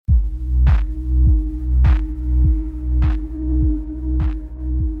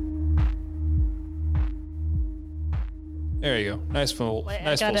There you go. Nice full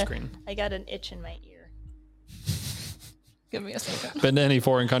screen. I got an itch in my ear. Give me a second. Been to any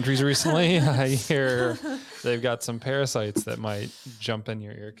foreign countries recently? I hear they've got some parasites that might jump in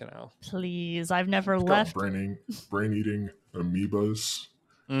your ear canal. Please, I've never It's left. got brain-eating amoebas.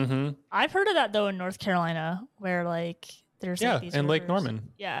 Mm-hmm. I've heard of that though in North Carolina, where like there's like these and Lake rivers. Norman.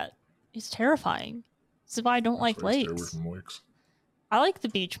 Yeah, it's terrifying. This is why I don't like lakes. Stay away from lakes. I like the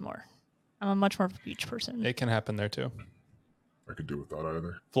beach more. I'm a much more of a beach person. It can happen there too. I could do without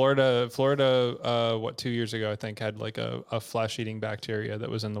either. Florida, 2 years ago, I think, had like a flesh-eating bacteria that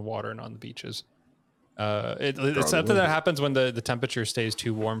was in the water and on the beaches. It's something that happens when the temperature stays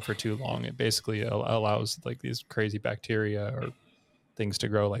too warm for too long. It basically allows like these crazy bacteria or things to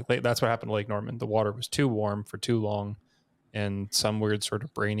grow. Like that's what happened to Lake Norman. The water was too warm for too long, and some weird sort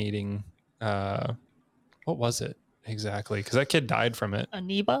of brain-eating. What was it exactly? Because that kid died from it.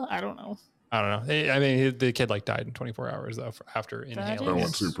 Amoeba? I don't know. I mean, the kid like died in 24 hours though after inhaling. That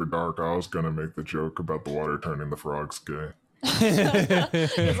went super dark. I was gonna make the joke about the water turning the frogs gay.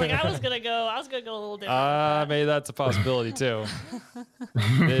 It's like I was gonna go a little different. Maybe that's a possibility too.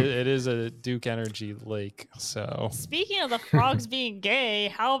 it is a Duke Energy lake. So speaking of the frogs being gay,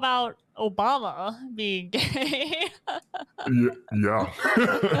 how about Obama being gay? yeah.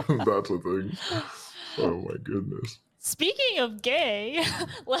 That's a thing. Oh my goodness. Speaking of gay,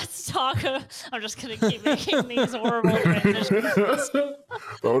 let's talk. I'm just gonna keep making these horrible transitions. That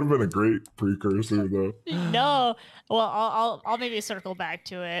would have been a great precursor, though. No, well, I'll maybe circle back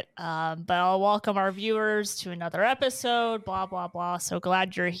to it. But I'll welcome our viewers to another episode. Blah blah blah. So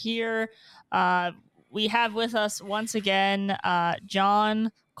glad you're here. We have with us once again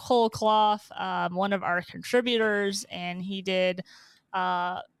John Colclough, one of our contributors, and he did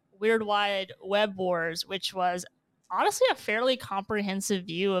Weird Wide Web Wars, which was honestly a fairly comprehensive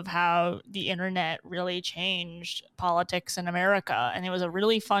view of how the internet really changed politics in America. And it was a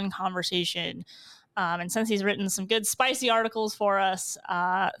really fun conversation. And since he's written some good spicy articles for us,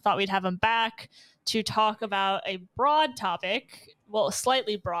 thought we'd have him back to talk about a broad topic. Well,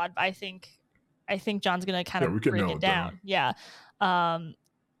 slightly broad, but I think John's going to kind of break it down. Yeah.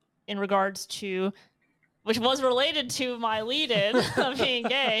 In regards to, which was related to my lead-in of being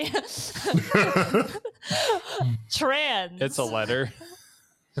gay. Trans. it's a letter.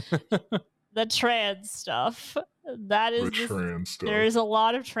 The trans stuff. That is trans stuff. There's a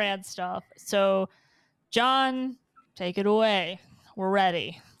lot of trans stuff. So, John, take it away. We're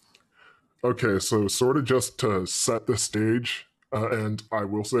ready. Okay, so sort of just to set the stage, and I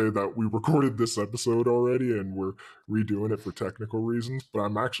will say that we recorded this episode already and we're redoing it for technical reasons, but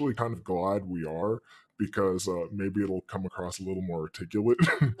I'm actually kind of glad we are, because maybe it'll come across a little more articulate.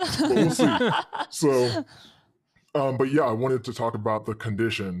 But we'll see. So, but yeah, I wanted to talk about the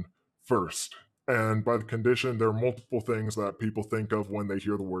condition first. And by the condition, there are multiple things that people think of when they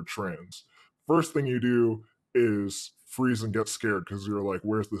hear the word trans. First thing you do is freeze and get scared because you're like,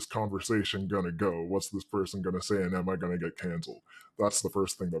 where's this conversation gonna go? What's this person gonna say, and am I gonna get canceled? That's the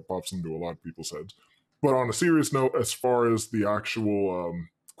first thing that pops into a lot of people's heads. But on a serious note, as far as the actual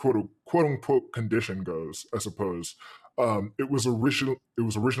quote unquote condition goes, I suppose, it was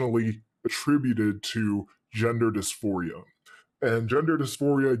originally attributed to gender dysphoria. And gender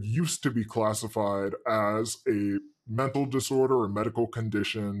dysphoria used to be classified as a mental disorder or medical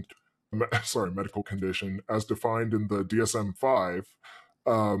condition as defined in the DSM-5.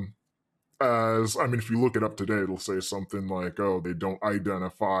 If you look it up today, it'll say something like, oh, they don't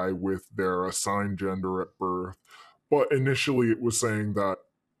identify with their assigned gender at birth. But initially it was saying that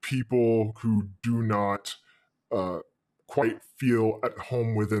people who do not quite feel at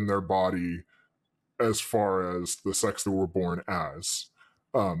home within their body as far as the sex they were born as.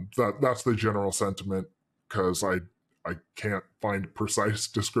 That's the general sentiment, because I can't find a precise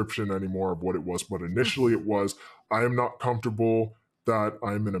description anymore of what it was, but initially it was, I am not comfortable that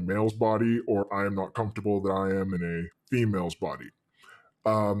I'm in a male's body, or I am not comfortable that I am in a female's body.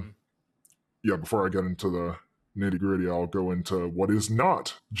 Before I get into the nitty-gritty, I'll go into what is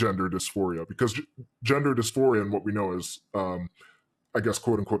not gender dysphoria, because gender dysphoria and what we know is, I guess,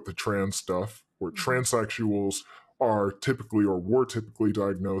 quote-unquote, the trans stuff, where transsexuals are typically or were typically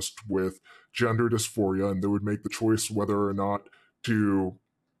diagnosed with gender dysphoria, and they would make the choice whether or not to,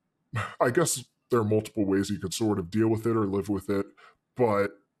 I guess there are multiple ways you could sort of deal with it or live with it,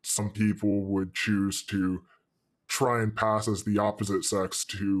 but some people would choose to try and pass as the opposite sex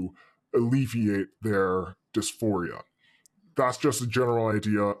to alleviate their dysphoria. That's just a general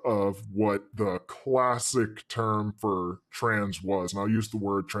idea of what the classic term for trans was. And I'll use the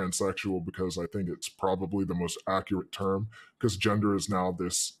word transsexual because I think it's probably the most accurate term, because gender is now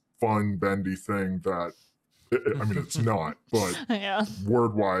this fun, bendy thing that I mean, it's not, but Yeah.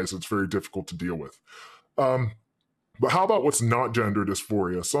 word-wise, it's very difficult to deal with. But how about what's not gender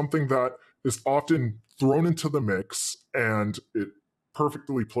dysphoria? Something that is often thrown into the mix, and it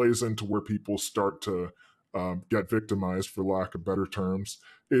perfectly plays into where people start to get victimized, for lack of better terms,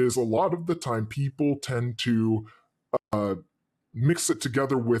 is a lot of the time people tend to mix it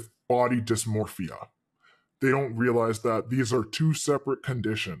together with body dysmorphia. They don't realize that these are two separate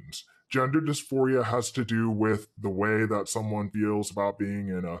conditions. Gender dysphoria has to do with the way that someone feels about being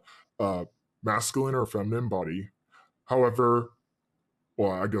in a masculine or feminine body. However,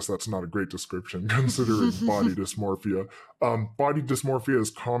 well, I guess that's not a great description considering body dysmorphia. Body dysmorphia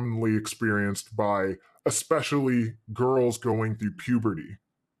is commonly experienced by especially girls going through puberty.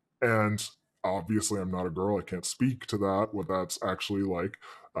 And obviously, I'm not a girl. I can't speak to that, what that's actually like.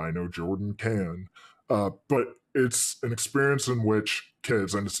 I know Jordan can. But it's an experience in which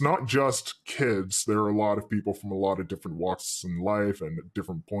kids, and it's not just kids, there are a lot of people from a lot of different walks in life and at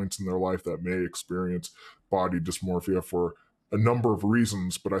different points in their life that may experience body dysmorphia for a number of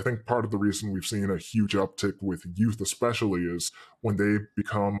reasons. But I think part of the reason we've seen a huge uptick with youth, especially, is when they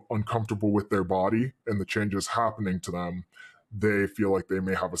become uncomfortable with their body and the changes happening to them, they feel like they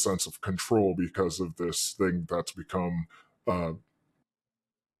may have a sense of control because of this thing that's become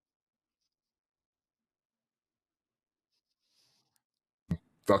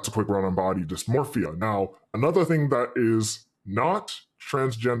that's a quick run on body dysmorphia. Now, another thing that is not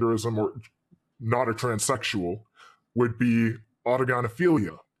transgenderism or not a transsexual would be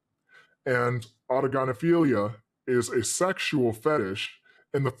autogynephilia. And autogynephilia is a sexual fetish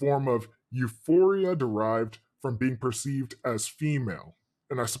in the form of euphoria derived from being perceived as female.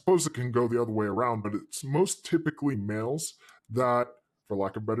 And I suppose it can go the other way around, but it's most typically males that, for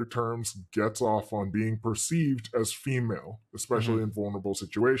lack of better terms, gets off on being perceived as female, especially in vulnerable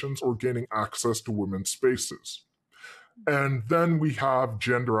situations or gaining access to women's spaces. And then we have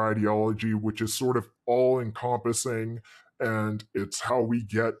gender ideology, which is sort of all encompassing, and it's how we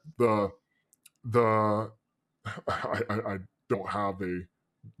get I don't have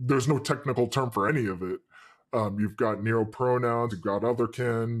there's no technical term for any of it. You've got neopronouns, you've got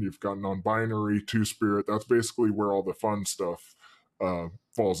otherkin, you've got non-binary, two-spirit. That's basically where all the fun stuff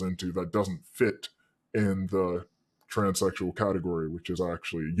falls into that doesn't fit in the transsexual category, which is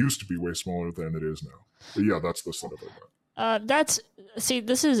actually used to be way smaller than it is now. But yeah, that's the setup of that.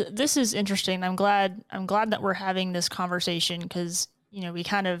 This is interesting. I'm glad that we're having this conversation because, you know, we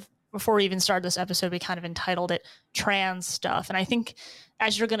kind of, before we even started this episode, we kind of entitled it trans stuff. And I think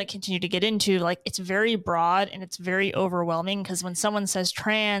as you're going to continue to get into, like, it's very broad and it's very overwhelming because when someone says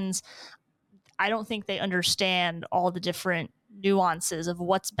trans, I don't think they understand all the different nuances of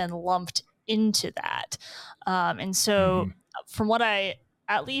what's been lumped into that. And so from what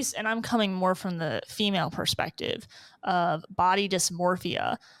at least, and I'm coming more from the female perspective of body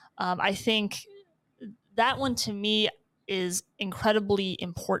dysmorphia, I think that one to me is incredibly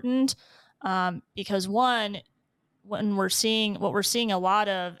important because one, when we're seeing what we're seeing a lot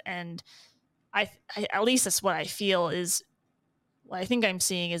of, and I at least that's what I feel is what I think I'm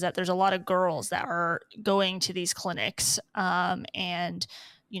seeing is that there's a lot of girls that are going to these clinics and,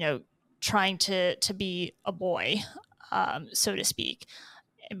 you know, trying to be a boy, so to speak,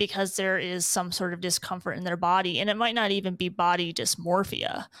 because there is some sort of discomfort in their body. And it might not even be body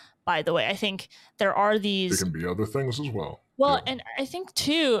dysmorphia, by the way. I think there are these... It can be other things as well. Well, yeah. And I think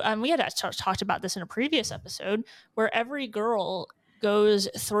too, we had talked about this in a previous episode, where every girl goes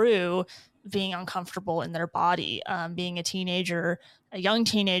through being uncomfortable in their body. Being a teenager, a young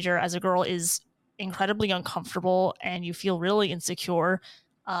teenager as a girl is incredibly uncomfortable and you feel really insecure.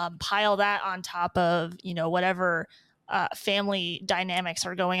 Pile that on top of, you know, whatever family dynamics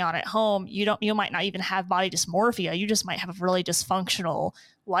are going on at home. You might not even have body dysmorphia. You just might have a really dysfunctional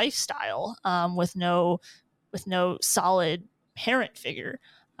lifestyle with no solid parent figure.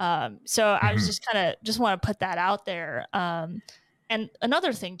 So I was just want to put that out there. And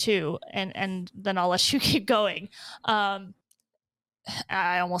another thing too, and then I'll let you keep going. I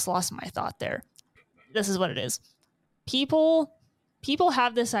almost lost my thought there. This is what it is. People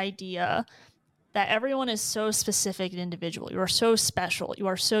have this idea that everyone is so specific and individual. You are so special. You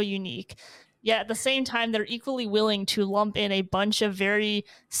are so unique. Yet at the same time, they're equally willing to lump in a bunch of very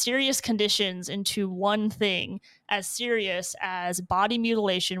serious conditions into one thing as serious as body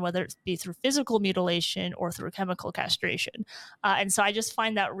mutilation, whether it be through physical mutilation or through chemical castration. And so I just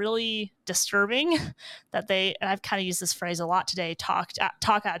find that really disturbing that and I've kind of used this phrase a lot today, talk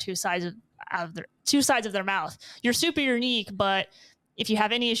out two sides of their mouth. You're super unique, but if you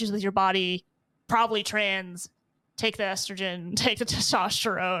have any issues with your body, probably trans, take the estrogen, take the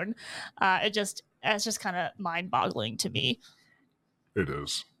testosterone. That's just kind of mind-boggling to me. It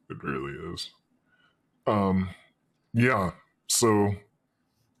is. It really is. Yeah. So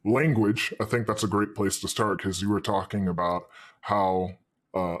language, I think that's a great place to start, because you were talking about how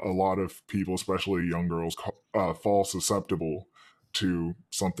a lot of people, especially young girls, fall susceptible to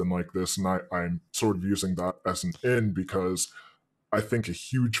something like this. And I'm sort of using that as an in, because I think a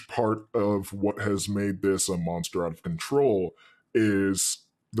huge part of what has made this a monster out of control is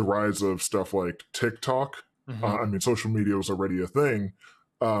the rise of stuff like TikTok. I mean, social media was already a thing,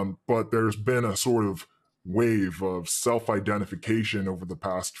 but there's been a sort of wave of self-identification over the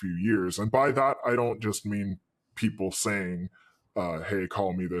past few years. And by that, I don't just mean people saying, hey,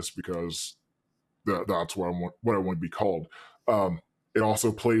 call me this because that's what I want to be called. It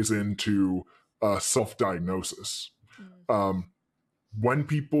also plays into self-diagnosis. When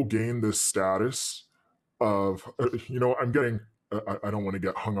people gain this status of, I'm getting, I don't want to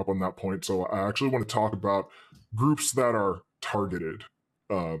get hung up on that point. So I actually want to talk about groups that are targeted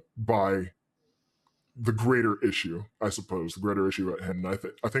by the greater issue, I suppose, the greater issue at hand. And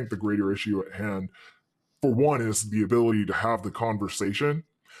I think the greater issue at hand, for one, is the ability to have the conversation,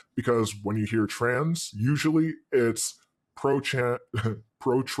 because when you hear trans, usually it's pro-trans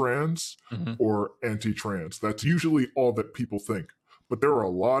or anti-trans. That's usually all that people think. But there are a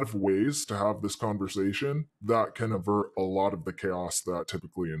lot of ways to have this conversation that can avert a lot of the chaos that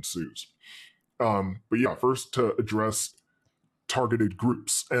typically ensues. But yeah, first to address targeted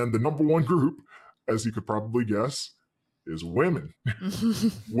groups. And the number one group, as you could probably guess, is women.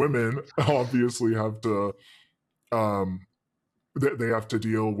 Women obviously have to, they have to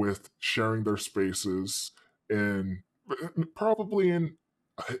deal with sharing their spaces probably in,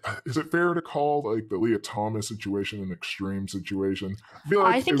 is it fair to call like the Leah Thomas situation an extreme situation?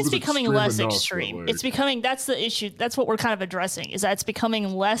 I think it's becoming less extreme. It's becoming, that's the issue. That's what we're kind of addressing, is that it's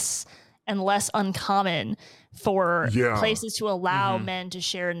becoming less and less uncommon for places to allow men to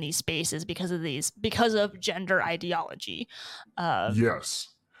share in these spaces because of gender ideology. Yes.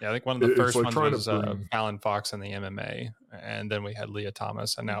 Yeah, I think one of the first ones was Fallon Fox in the MMA, and then we had Leah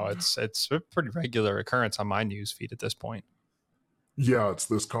Thomas, and now it's a pretty regular occurrence on my news feed at this point. Yeah, it's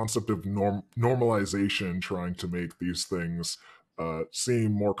this concept of normalization, trying to make these things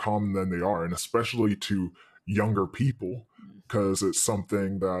seem more common than they are, and especially to younger people, because it's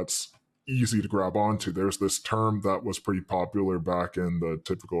something that's easy to grab onto. There's this term that was pretty popular back in the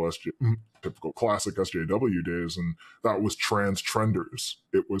typical classic SJW days, and that was trans trenders.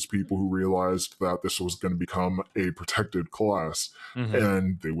 It was people who realized that this was going to become a protected class,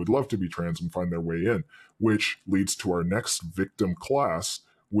 and they would love to be trans and find their way in, which leads to our next victim class,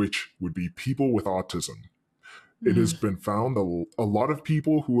 which would be people with autism. It has been found a lot of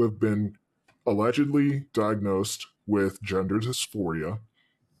people who have been allegedly diagnosed with gender dysphoria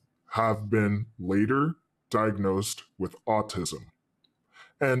have been later diagnosed with autism.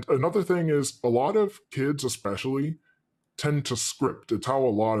 And another thing is, a lot of kids especially tend to script. It's how a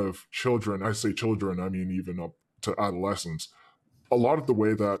lot of children, I say children, I mean even up to adolescents, a lot of the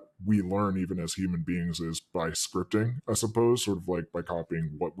way that we learn even as human beings is by scripting, I suppose, sort of like by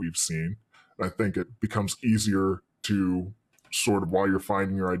copying what we've seen. And I think it becomes easier to sort of, while you're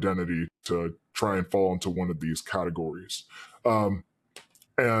finding your identity, to try and fall into one of these categories.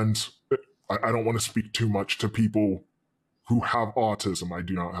 And I don't want to speak too much to people who have autism. I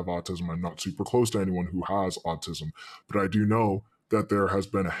do not have autism. I'm not super close to anyone who has autism, but I do know that there has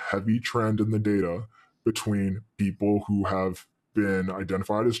been a heavy trend in the data between people who have been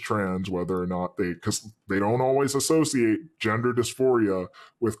identified as trans, whether or not because they don't always associate gender dysphoria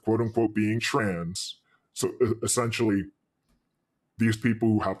with quote unquote being trans. So essentially, these people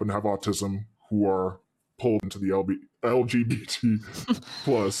who happen to have autism who are pulled into the LGBT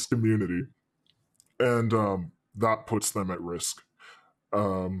plus community, and that puts them at risk.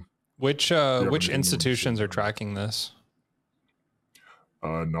 Which institutions are tracking this?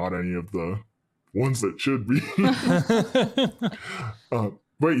 Not any of the ones that should be.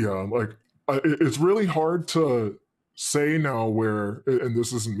 But yeah, like it's really hard to say now where, and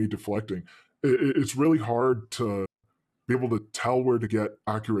this isn't me deflecting, it's really hard to be able to tell where to get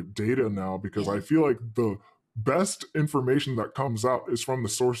accurate data now, because I feel like the best information that comes out is from the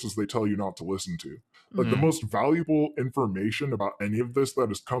sources they tell you not to listen to. Like the most valuable information about any of this that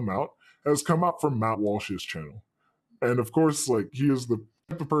has come out from Matt Walsh's channel. And of course, like, he is the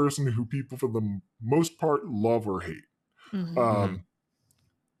type of person who people for the most part love or hate.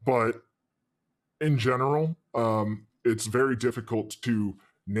 But in general, it's very difficult to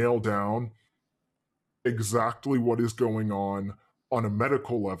nail down exactly what is going on a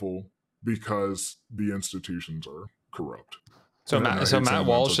medical level, because the institutions are corrupt. So And I Matt, hate saying that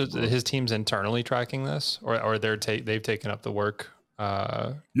Walsh, such a word. his team's internally tracking this, or they've taken up the work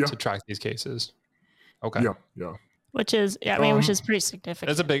Yeah. to track these cases. Okay, Yeah. which is which is pretty significant.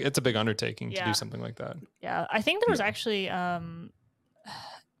 it's a big undertaking to Yeah. do something like that. Yeah, I think there was Yeah. actually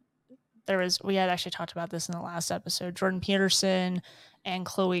we had actually talked about this in the last episode. Jordan Peterson and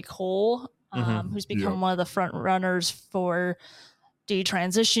Chloe Cole, who's become one of the front runners for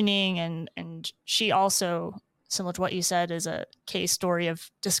detransitioning, and she also, similar to what you said, is a case story of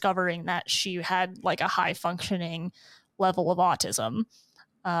discovering that she had like a high functioning level of autism.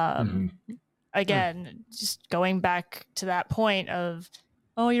 Again, just going back to that point of,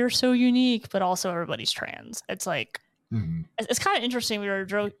 oh, you're so unique, but also everybody's trans. It's like, it's kind of interesting. We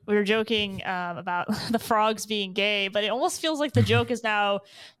were joking about the frogs being gay, but it almost feels like the joke is now,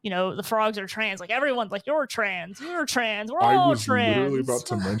 the frogs are trans. Like everyone's like, you're trans, we're all trans. I was literally about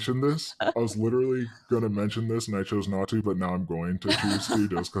to mention this. I was literally going to mention this, and I chose not to, but now I'm going to choose to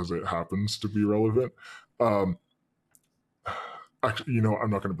just because it happens to be relevant. Actually,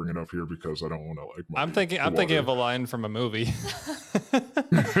 I'm not going to bring it up here because I don't want to I'm thinking of a line from a movie.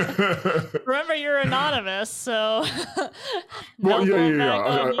 Remember, you're anonymous, so. Well,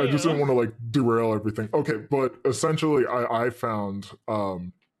 yeah. I just didn't want to derail everything. Okay, but essentially, I found. I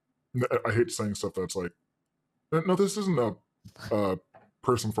hate saying stuff that's like, no, this isn't a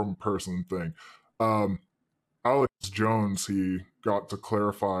person from person thing. Alex Jones, he got to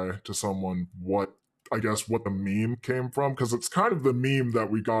clarify to someone what the meme came from, because it's kind of the meme that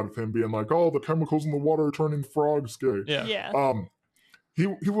we got of him being like, oh, the chemicals in the water are turning frogs gay. Yeah. He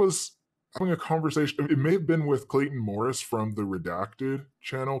was having a conversation. It may have been with Clayton Morris from the Redacted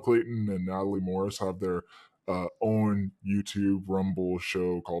channel. Clayton and Natalie Morris have their own YouTube Rumble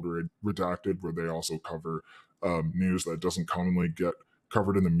show called Redacted, where they also cover news that doesn't commonly get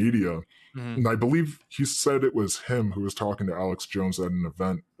covered in the media. And I believe he said it was him who was talking to Alex Jones at an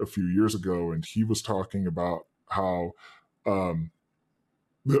event a few years ago, and he was talking about how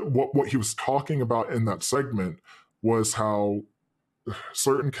what he was talking about in that segment was how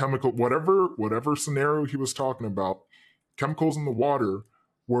certain chemical, whatever scenario he was talking about, chemicals in the water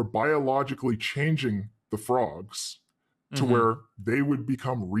were biologically changing the frogs to where they would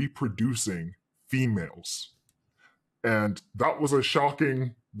become reproducing females. And that was a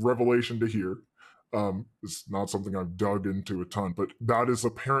shocking revelation to hear. It's not something I've dug into a ton, but that is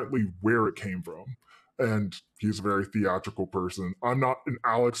apparently where it came from. And he's a very theatrical person. I'm not an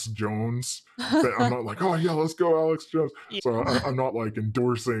Alex Jones fan. I'm not like, oh yeah, let's go Alex Jones. So I'm not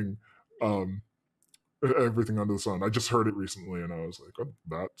endorsing everything under the sun. I just heard it recently, and I was like, oh,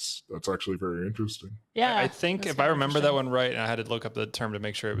 that's actually very interesting. Yeah, I think if I remember that one right, and I had to look up the term to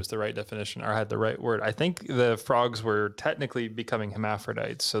make sure it was the right definition or had the right word, I think the frogs were technically becoming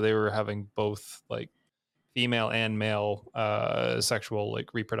hermaphrodites, so they were having both female and male sexual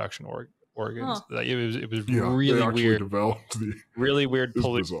reproduction organs. It was really weird. Really weird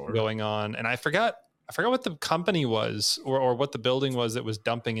pollution going on, and I forgot what the company was or what the building was that was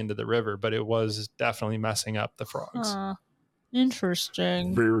dumping into the river, but it was definitely messing up the frogs.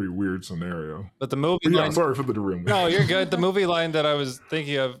 Interesting. Very weird scenario. But the movie line, sorry for the derailment. No, you're good. The movie line that I was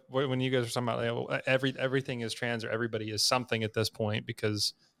thinking of when you guys were talking about everything is trans or everybody is something at this point,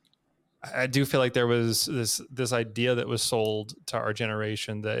 because I do feel like there was this idea that was sold to our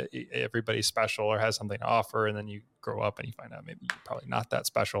generation that everybody's special or has something to offer, and then you grow up and you find out maybe you're probably not that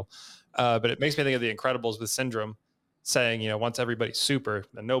special. But it makes me think of The Incredibles with Syndrome saying, once everybody's super,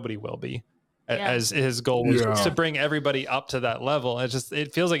 then nobody will be. As his goal was to bring everybody up to that level.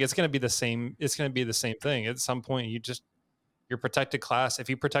 It feels like it's going to be the same. It's going to be the same thing. At some point, your protected class. If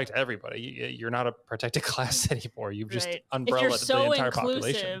you protect everybody, you're not a protected class anymore. You've just umbrellaed the entire population.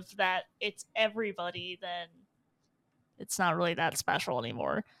 If you're so inclusive that it's everybody, then it's not really that special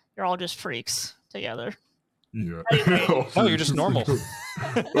anymore. You're all just freaks together. Yeah. Anyway. No, you're just normal.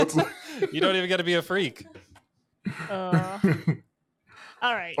 You don't even got to be a freak.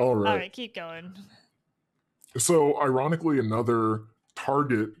 All right, keep going. So, ironically, another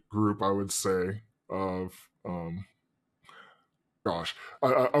target group, I would say, of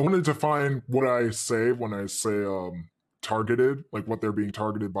I wanted to find what I say when I say targeted, like what they're being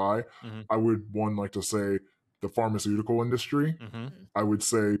targeted by. I would like to say the pharmaceutical industry. I would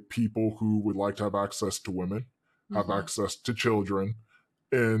say people who would like to have access to women, have access to children,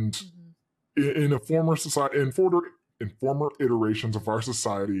 and in a former society, in former iterations of our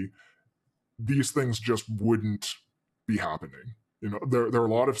society, these things just wouldn't be happening. There are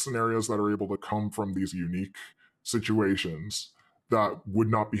a lot of scenarios that are able to come from these unique situations that would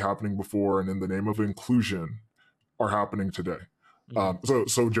not be happening before, and in the name of inclusion are happening today.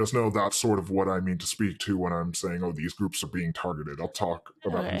 So just know that's sort of what I mean to speak to when I'm saying, oh, these groups are being targeted. I'll talk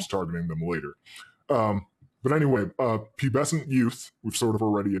about Okay. who's targeting them later. But anyway, pubescent youth, we've sort of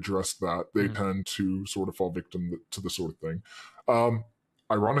already addressed that. They tend to sort of fall victim to this sort of thing.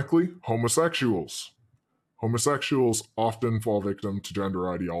 Ironically, homosexuals. Homosexuals often fall victim to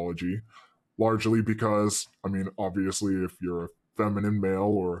gender ideology, largely because, I mean, obviously, if you're a feminine male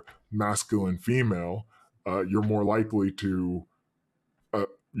or masculine female, you're more likely to,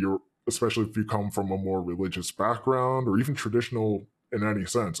 especially if you come from a more religious background or even traditional in any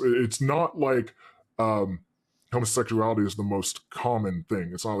sense. It's not like homosexuality is the most common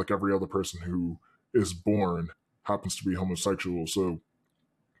thing. It's not like every other person who is born happens to be homosexual. So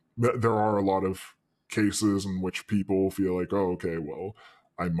there are a lot of cases in which people feel like, oh, okay, well,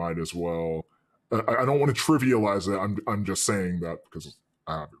 I might as well. I don't want to trivialize it. I'm just saying that because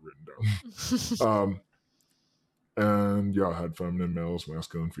I have it written down. And yeah, I had feminine males,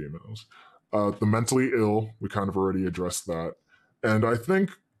 masculine females. The mentally ill, we kind of already addressed that. And I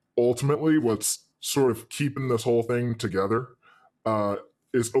think ultimately what's sort of keeping this whole thing together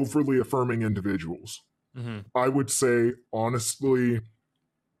is overly affirming individuals. I would say, honestly,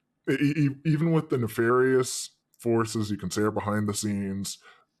 even with the nefarious forces you can say are behind the scenes,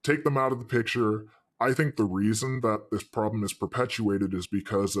 take them out of the picture. I think the reason that this problem is perpetuated is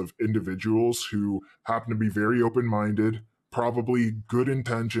because of individuals who happen to be very open-minded, probably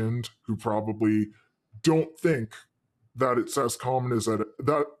good-intentioned, who probably don't think that it's as common as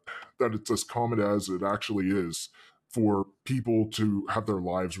that it's as common as it actually is for people to have their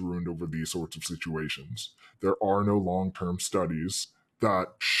lives ruined over these sorts of situations. There are no long-term studies that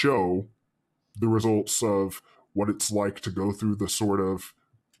show the results of what it's like to go through the sort of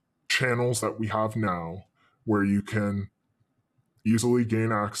channels that we have now, where you can easily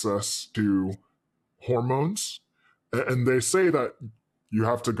gain access to hormones. And they say that you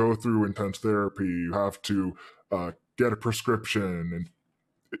have to go through intense therapy, you have to get a prescription, and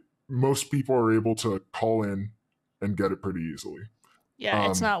most people are able to call in and get it pretty easily. Yeah,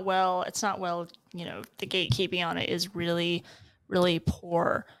 it's not well, you know, the gatekeeping on it is really, really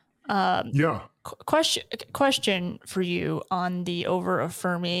poor. Yeah. Question for you on the over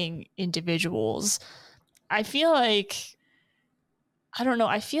affirming individuals. I feel like, I don't know,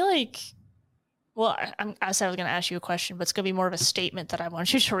 well, I said I was going to ask you a question, but it's going to be more of a statement that I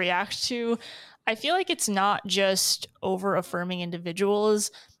want you to react to. I feel like it's not just over affirming individuals.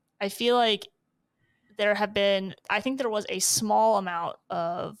 I feel like I think there was a small amount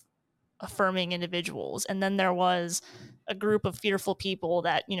of affirming individuals, and then there was a group of fearful people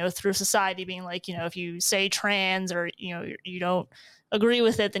that, you know, through society being like, you know, if you say trans or, you know, you don't agree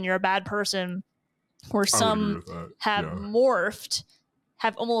with it, then you're a bad person. Or some have morphed,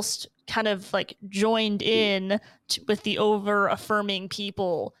 have almost kind of like joined in with the over affirming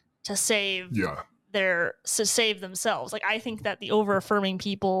people to save themselves. Like, I think that the over affirming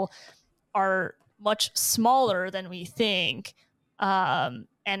people are much smaller than we think.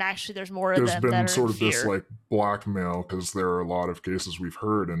 And actually there's more of them that are in fear. There's been sort of this like blackmail, because there are a lot of cases we've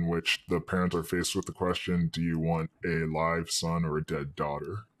heard in which the parents are faced with the question, do you want a live son or a dead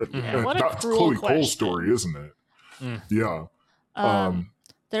daughter? Yeah, what a that's cruel Chloe question. Cole's story, isn't it? Yeah.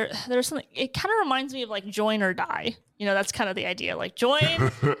 There's something, it kind of reminds me of like join or die. You know, that's kind of the idea, like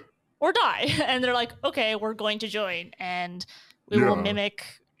join or die. And they're like, okay, we're going to join and we will mimic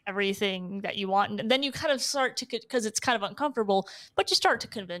everything that you want. And then you kind of start to, because it's kind of uncomfortable, but you start to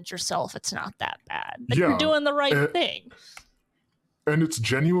convince yourself it's not that bad, that you're doing the right thing. And it's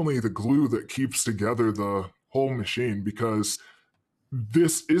genuinely the glue that keeps together the whole machine, because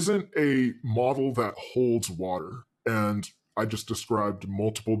this isn't a model that holds water. And I just described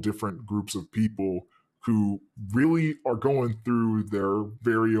multiple different groups of people who really are going through their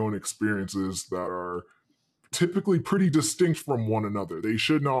very own experiences that are typically pretty distinct from one another. They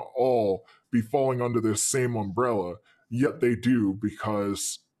should not all be falling under this same umbrella, yet they do,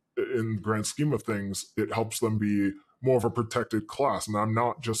 because in the grand scheme of things, it helps them be more of a protected class. And I'm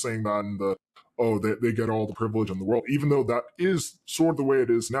not just saying that in the, oh, they get all the privilege in the world, even though that is sort of the way it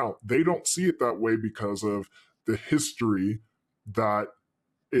is now. They don't see it that way because of the history that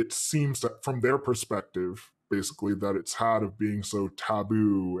it seems that from their perspective, basically, that it's had of being so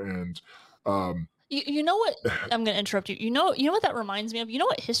taboo. And you know what? I'm going to interrupt you. You know what that reminds me of? You know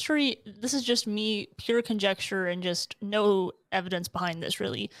what history? This is just me, pure conjecture, and just no evidence behind this,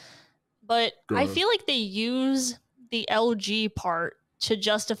 really. But I feel like they use the LG part to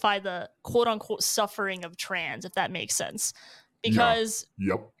justify the quote unquote suffering of trans, if that makes sense. Because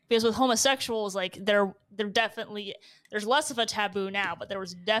because with homosexuals, like they're definitely, there's less of a taboo now, but there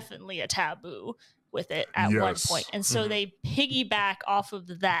was definitely a taboo with it at one point. Yes. And so they piggyback off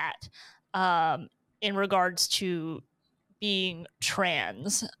of that in regards to being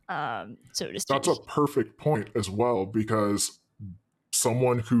trans, so to speak. That's a perfect point as well, because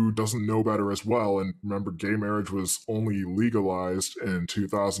someone who doesn't know better as well, and remember, gay marriage was only legalized in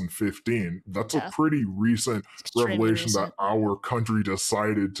 2015. That's a pretty recent revelation that our country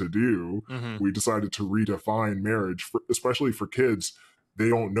decided to do. We decided to redefine marriage, especially for kids. They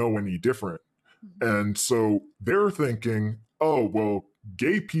don't know any different. And so they're thinking, oh, well,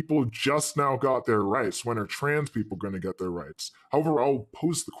 gay people just now got their rights. When are trans people going to get their rights? However, I'll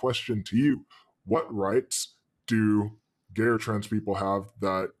pose the question to you. What rights do gay or trans people have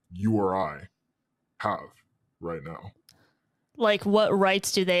that you or I have right now? Like, what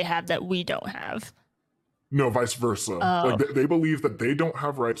rights do they have that we don't have? No, vice versa. Like they believe that they don't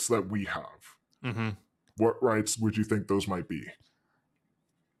have rights that we have. What rights would you think those might be?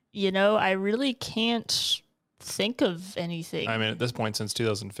 You know, I really can't think of anything. I mean, at this point, since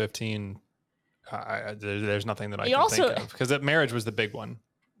 2015, there's nothing that I can think of, because that marriage was the big one,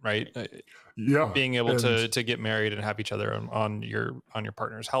 right? Yeah, being able to get married and have each other on your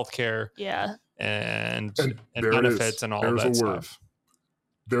partner's healthcare, and benefits and all of that stuff.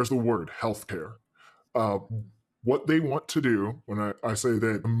 There's the word healthcare. What they want to do, when I say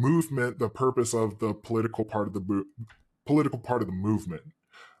that, the movement, the purpose of the political part of the movement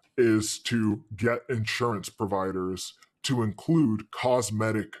is to get insurance providers to include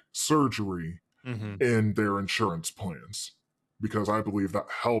cosmetic surgery in their insurance plans, because I believe that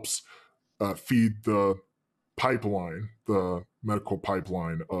helps feed the pipeline, the medical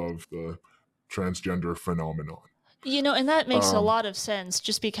pipeline of the transgender phenomenon. You know, and that makes a lot of sense,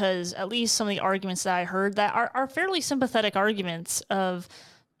 just because at least some of the arguments that I heard that are fairly sympathetic arguments of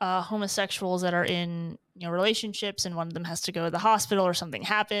homosexuals that are in, you know, relationships, and one of them has to go to the hospital or something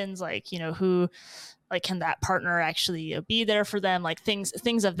happens, like, you know, who, like, can that partner actually be there for them, like things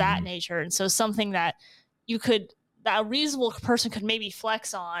of that nature. And so something that that a reasonable person could maybe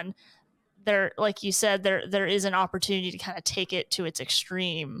flex on there, like you said, there is an opportunity to kind of take it to its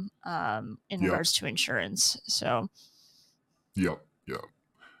extreme in regards to insurance. So so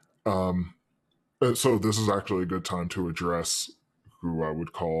this is actually a good time to address who I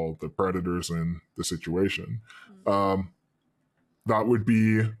would call the predators in the situation. That would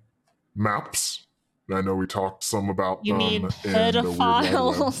be MAPS. I know we talked some about you them. Mean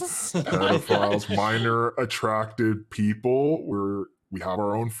pedophiles? Pedophiles, minor attracted people. We have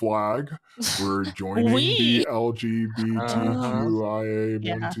our own flag. We're joining the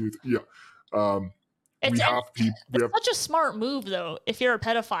LGBTQIA 1, 2, 3. It's such a smart move, though. If you're a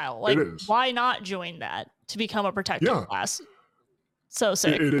pedophile, like, why not join that to become a protected class? So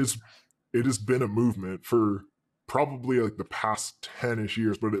sick. It has been a movement for probably like the past 10-ish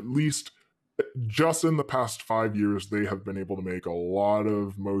years, but at least just in the past 5 years, they have been able to make a lot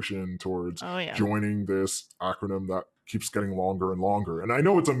of motion towards joining this acronym that keeps getting longer and longer. And I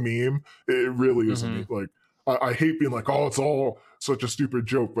know it's a meme. It really is a meme. Like, I hate being like, oh, it's all such a stupid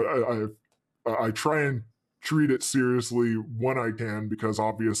joke, but I try and treat it seriously when I can, because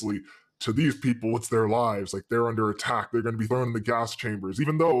obviously to these people, it's their lives. Like, they're under attack. They're going to be thrown in the gas chambers,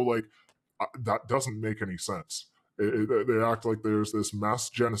 even though, like, that doesn't make any sense. They act like there's this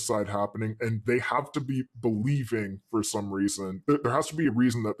mass genocide happening, and they have to be believing for some reason. There has to be a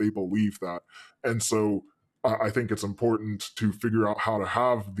reason that they believe that. And so I think it's important to figure out how to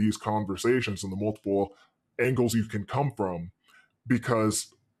have these conversations and the multiple angles you can come from,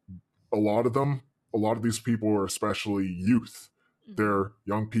 because a lot of these people are especially youth. They're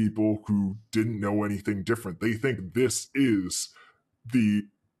young people who didn't know anything different. They think this is the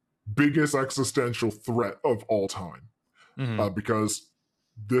biggest existential threat of all time, because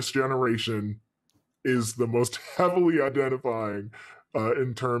this generation is the most heavily identifying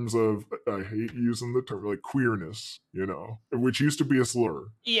in terms of, I hate using the term, like, queerness, you know, which used to be a slur.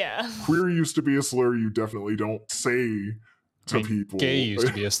 Queer used to be a slur you definitely don't say to people. Gay used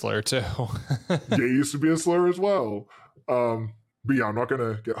to be a slur too. Gay used to be a slur as well. But yeah, I'm not going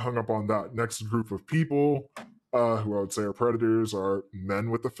to get hung up on that. Next group of people who I would say are predators are men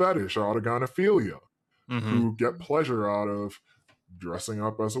with a fetish, autogynephilia, who get pleasure out of dressing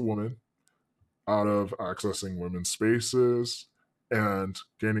up as a woman, out of accessing women's spaces, and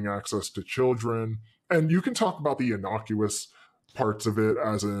gaining access to children. And you can talk about the innocuous parts of it,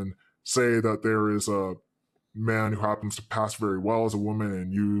 as in, say that there is a man who happens to pass very well as a woman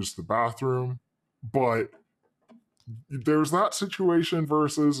and use the bathroom, but there's that situation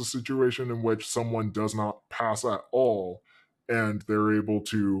versus a situation in which someone does not pass at all, and they're able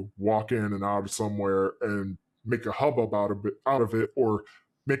to walk in and out of somewhere and make a hubbub out of it, or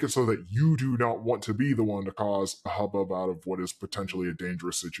make it so that you do not want to be the one to cause a hubbub out of what is potentially a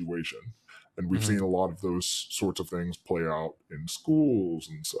dangerous situation. And we've seen a lot of those sorts of things play out in schools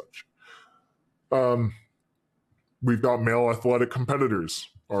and such. We've got male athletic competitors,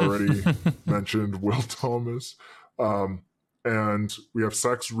 already mentioned Will Thomas. And we have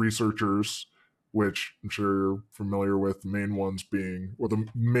sex researchers, which I'm sure you're familiar with. The main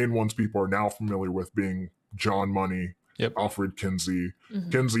ones people are now familiar with being John Money, Alfred Kinsey.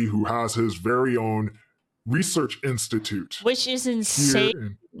 Kinsey, who has his very own research institute, which is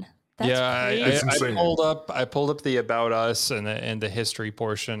insane. I pulled up the About Us and the history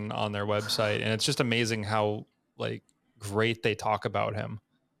portion on their website, and it's just amazing how like great they talk about him.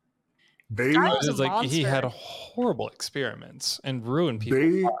 He had horrible experiments and ruined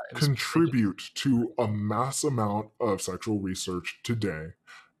people's lives. They contribute to a mass amount of sexual research today.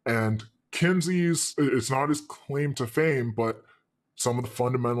 And Kinsey's, it's not his claim to fame, but some of the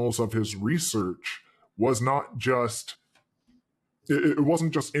fundamentals of his research was not just, it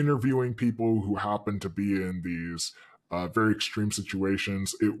wasn't just interviewing people who happened to be in these very extreme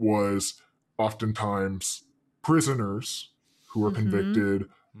situations. It was oftentimes prisoners who were convicted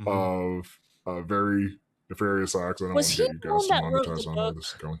of very nefarious acts. I don't want to get you guys to monetize on where this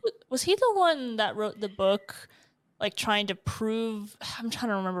is going. Was he the one that wrote the book, like trying to prove? I'm trying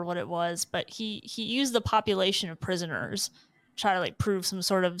to remember what it was, but he used the population of prisoners to try to like prove some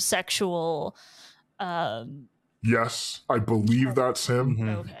sort of sexual. Yes, I believe that's him.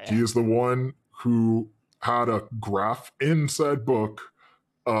 Okay. He is the one who had a graph in said book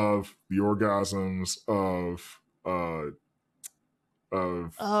of the orgasms of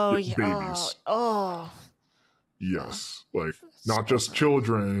babies. Yes, like not just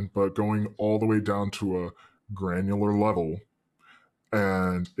children, but going all the way down to a granular level,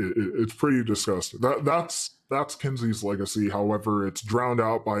 and it's pretty disgusting. That's Kinsey's legacy. However, it's drowned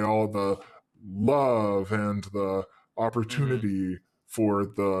out by all the love and the opportunity for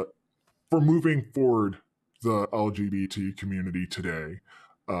moving forward the LGBT community today.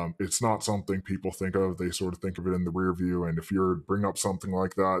 It's not something people think of. They sort of think of it in the rear view. And if you bring up something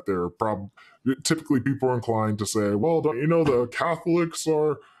like that, typically people are inclined to say, well, don't you know the Catholics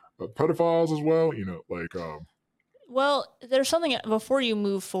are pedophiles as well? Well, there's something before you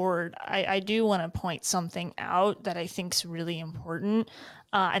move forward. I do want to point something out that I think is really important.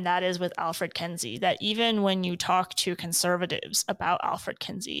 And that is with Alfred Kinsey, that even when you talk to conservatives about Alfred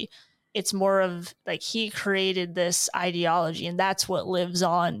Kinsey, it's more of like he created this ideology and that's what lives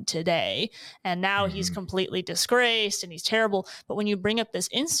on today. And now he's completely disgraced and he's terrible. But when you bring up this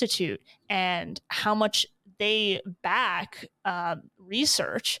institute and how much they back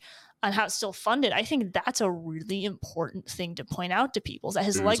research on how it's still funded, I think that's a really important thing to point out to people, that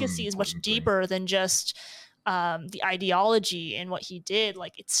his legacy is much deeper than just the ideology and what he did.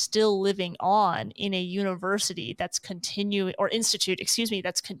 Like, it's still living on in a university that's continuing, or institute,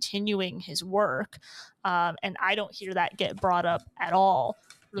 that's continuing his work. And I don't hear that get brought up at all,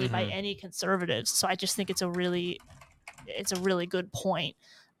 really, by any conservatives. So I just think it's a really good point.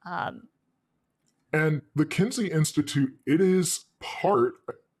 And the Kinsey Institute, it is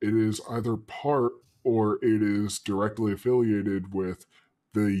either part or it is directly affiliated with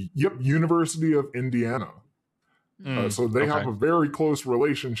the University of Indiana. So they have a very close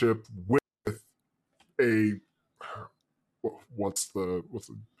relationship with I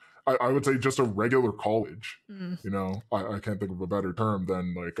would say just a regular college. I can't think of a better term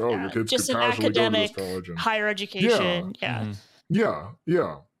than like, your kids just could an casually go to this academic college and higher education. And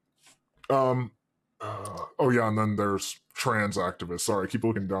then there's trans activists. Sorry, I keep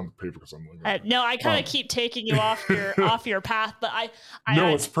looking down the paper because I'm like, no, I kind of keep taking you off your path, but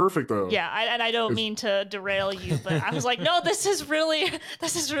it's perfect though. And I don't mean to derail you, but I was like, no, this is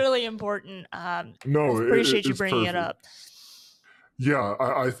really important. Appreciate you bringing it up. Yeah,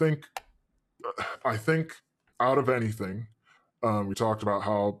 I think out of anything, we talked about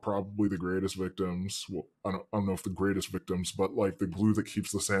how probably the greatest victims, well, I don't know if the greatest victims, but like the glue that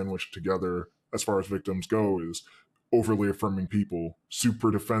keeps the sandwich together as far as victims go is overly affirming people,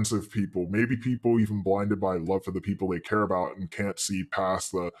 super defensive people, maybe people even blinded by love for the people they care about and can't see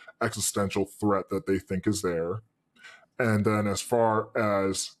past the existential threat that they think is there. And then as far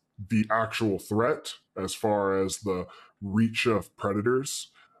as the actual threat, as far as the reach of predators,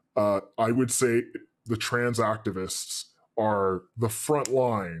 I would say the trans activists are the front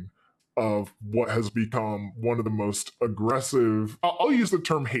line of what has become one of the most aggressive, I'll use the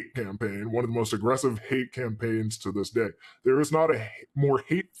term hate campaign, one of the most aggressive hate campaigns to this day. There is not a more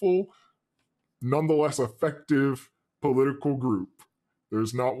hateful, nonetheless effective political group.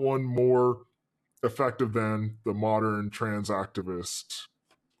 There's not one more effective than the modern trans activist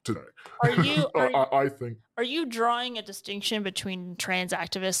today. Are you I think. Are you drawing a distinction between trans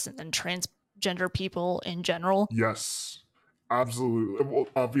activists and then transgender people in general? Yes, absolutely. Well,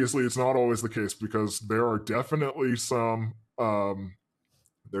 obviously, it's not always the case because there are definitely some.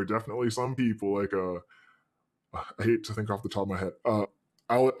 People like I hate to think off the top of my head.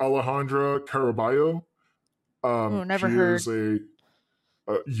 Alejandra Caraballo. Oh, never She heard. is a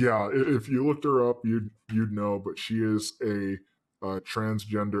yeah. If you looked her up, you'd know. But she is a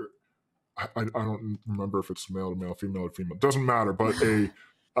transgender. I don't remember if it's male to male, female to female. Doesn't matter. But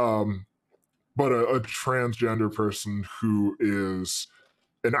um, a transgender person who is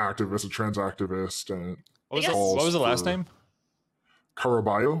an activist, a trans activist, and What was the last name?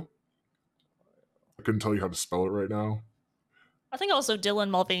 Caraballo. I couldn't tell you how to spell it right now. I think also Dylan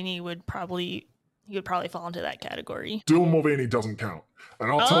Mulvaney would probably fall into that category. Dylan Mulvaney doesn't count,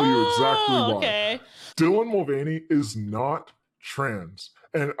 and I'll tell you exactly why. Okay. Dylan Mulvaney is not trans,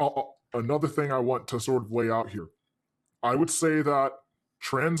 and another thing I want to sort of lay out here. I would say that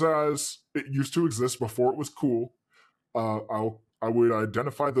trans as it used to exist before it was cool. I would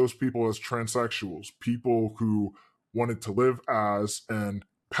identify those people as transsexuals, people who wanted to live as and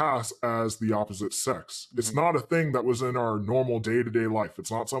pass as the opposite sex. Mm-hmm. It's not a thing that was in our normal day-to-day life.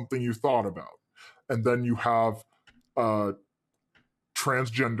 It's not something you thought about. And then you have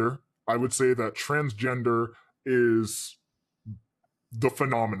transgender. I would say that transgender is the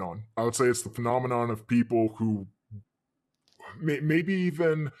phenomenon. I would say it's the phenomenon of people who maybe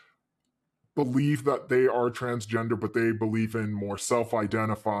even believe that they are transgender, but they believe in more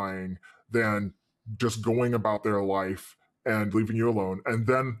self-identifying than just going about their life and leaving you alone. And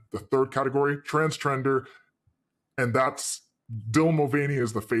then the third category, transgender, and that's Dylan Mulvaney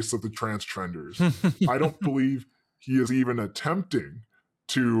is the face of the transtrenders. I don't believe he is even attempting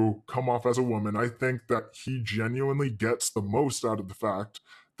to come off as a woman. I think that he genuinely gets the most out of the fact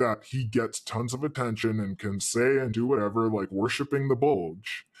that he gets tons of attention and can say and do whatever, like worshiping the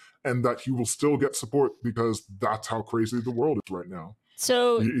bulge, and that he will still get support because that's how crazy the world is right now.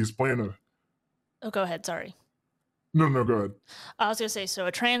 So he's playing a... Oh, go ahead. Sorry. No, go ahead. I was going to say, so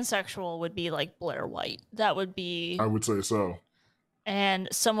a transsexual would be like Blair White. That would be... I would say so. And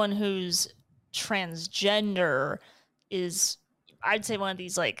someone who's transgender is, I'd say, one of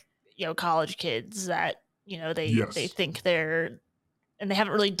these like, college kids that, they think they're, and they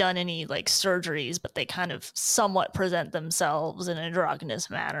haven't really done any like surgeries, but they kind of somewhat present themselves in an androgynous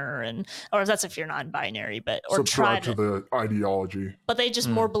manner, or that's if you're non-binary, but or subscribe to the ideology. But they just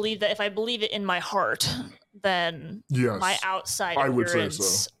more believe that if I believe it in my heart, then my outside appearance. I would say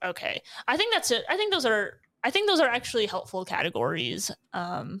so. Okay, I think that's it. I think those are actually helpful categories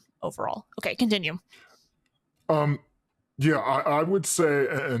overall. Okay, continue. Yeah, I would say,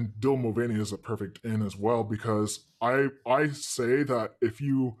 and Dylan Mulvaney is a perfect in as well, because I say that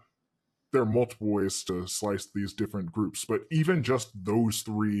there are multiple ways to slice these different groups, but even just those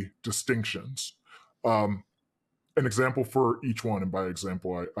three distinctions, an example for each one, and by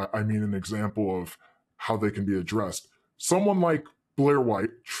example, I mean an example of how they can be addressed. Someone like Blair White,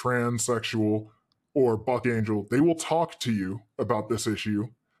 transsexual, or Buck Angel, they will talk to you about this issue.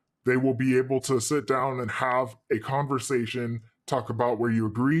 They will be able to sit down and have a conversation, talk about where you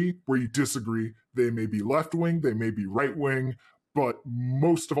agree, where you disagree. They may be left-wing, they may be right-wing, but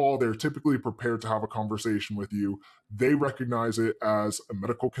most of all, they're typically prepared to have a conversation with you. They recognize it as a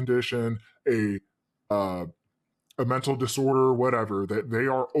medical condition, a mental disorder, whatever, that they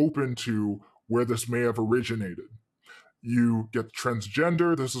are open to where this may have originated. You get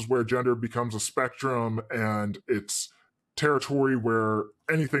transgender, this is where gender becomes a spectrum, and it's territory where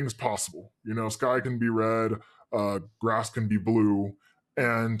anything's possible. Sky can be red, grass can be blue,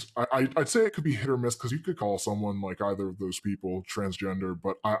 and I'd say it could be hit or miss because you could call someone like either of those people transgender,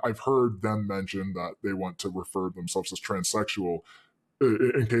 but I've heard them mention that they want to refer themselves as transsexual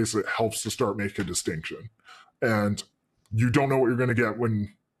in case it helps to start making a distinction. And you don't know what you're going to get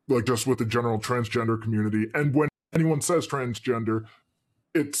when, like, just with the general transgender community, and when anyone says transgender,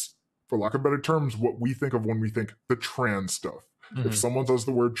 it's, for lack of better terms, what we think of when we think the trans stuff. Mm-hmm. If someone says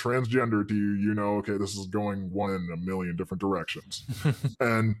the word transgender to you, okay, this is going one in a million different directions.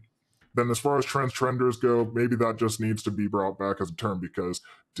 And then as far as transtrenders go, maybe that just needs to be brought back as a term, because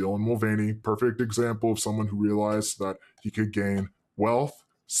Dylan Mulvaney, perfect example of someone who realized that he could gain wealth,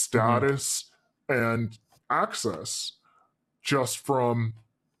 status, and access just from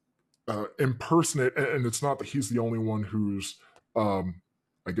impersonate, and it's not that he's the only one who's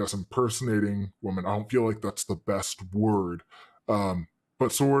I guess impersonating women. I don't feel like that's the best word,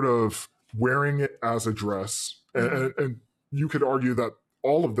 but sort of wearing it as a dress. And you could argue that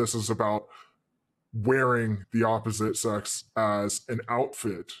all of this is about wearing the opposite sex as an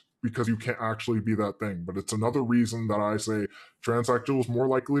outfit because you can't actually be that thing. But it's another reason that I say transsexuals more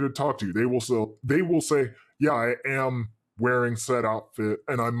likely to talk to you. They will say, yeah, I am wearing said outfit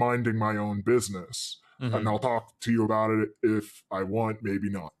and I'm minding my own business. And I'll talk to you about it if I want, maybe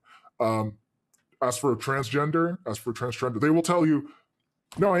not. As for transgender, they will tell you,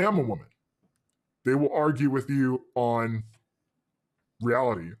 no, I am a woman. They will argue with you on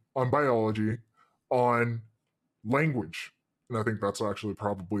reality, on biology, on language. And I think that's actually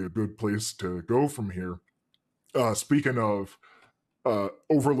probably a good place to go from here. Speaking of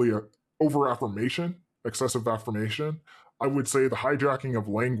over affirmation, excessive affirmation, I would say the hijacking of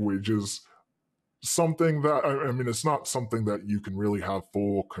language is something that, I mean, it's not something that you can really have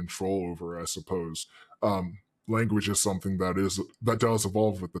full control over, I suppose. Language is something that does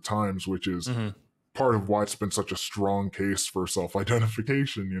evolve with the times, which is part of why it's been such a strong case for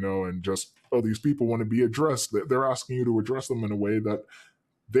self-identification, and just, these people want to be addressed. They're asking you to address them in a way that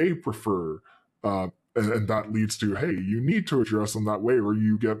they prefer. And that leads to, hey, you need to address them that way or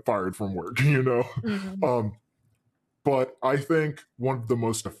you get fired from work, But I think one of the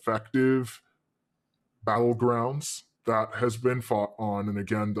most effective battlegrounds that has been fought on, and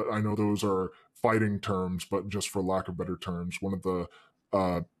again, I know those are fighting terms, but just for lack of better terms, one of the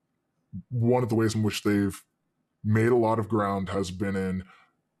ways in which they've made a lot of ground has been in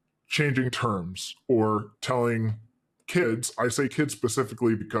changing terms or telling kids. I say kids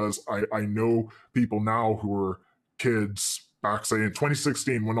specifically because I know people now who are kids back, say, in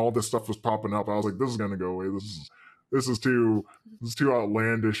 2016 when all this stuff was popping up. I was like, this is going to go away. This is too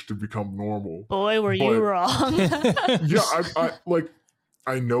outlandish to become normal. Boy, were you wrong. Yeah,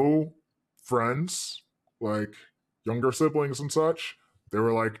 I know friends, like younger siblings and such. They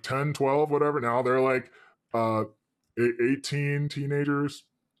were like 10, 12, whatever. Now they're like 18, teenagers.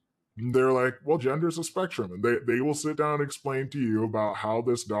 They're like, well, gender's a spectrum. And they will sit down and explain to you about how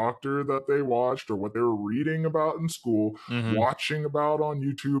this doctor that they watched or what they were reading about in school, watching about on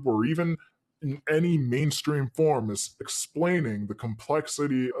YouTube, or even in any mainstream form is explaining the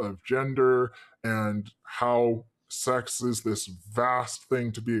complexity of gender and how sex is this vast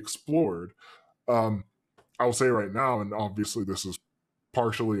thing to be explored. I'll say right now, and obviously this is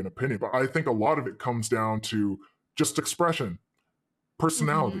partially an opinion, but I think a lot of it comes down to just expression,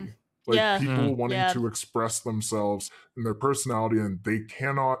 personality. People wanting to express themselves and their personality, and they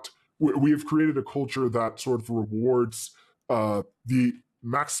cannot. We have created a culture that sort of rewards the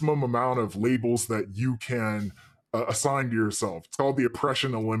maximum amount of labels that you can assign to yourself. It's called the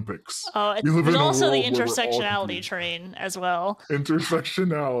Oppression Olympics. There's also the intersectionality train as well.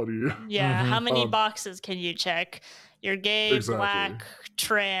 Intersectionality. Yeah, how many boxes can you check? You're gay, black,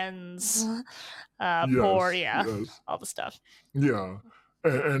 trans, poor, all the stuff. Yeah,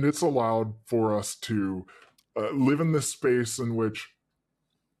 and it's allowed for us to live in this space in which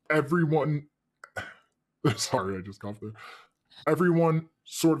everyone... Sorry, I just coughed there. Everyone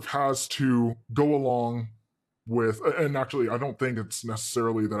sort of has to go along with, and actually I don't think it's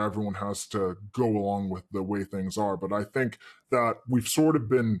necessarily that everyone has to go along with the way things are, but I think that we've sort of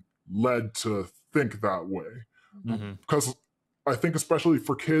been led to think that way. Because I think especially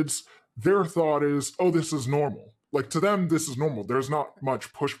for kids, their thought is, oh, this is normal. Like, to them, this is normal. There's not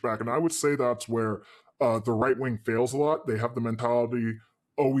much pushback. And I would say that's where the right wing fails a lot. They have the mentality,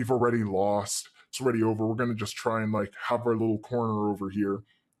 oh, we've already lost. It's already over. We're going to just try and like have our little corner over here.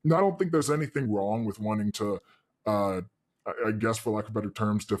 And I don't think there's anything wrong with wanting to, I guess for lack of better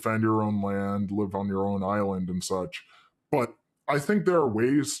terms, defend your own land, live on your own island and such. But I think there are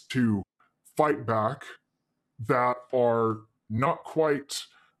ways to fight back that are not quite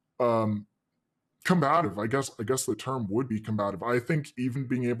combative. I guess the term would be combative. I think even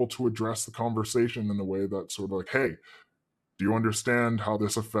being able to address the conversation in a way that's sort of like, hey, do you understand how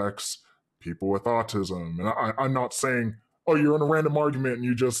this affects people with autism? And I'm not saying, oh, you're in a random argument and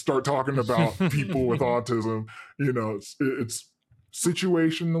you just start talking about people with autism. It's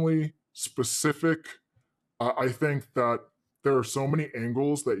situationally specific. I think that there are so many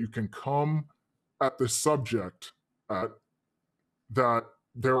angles that you can come at the subject at, that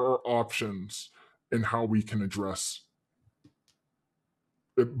there are options in how we can address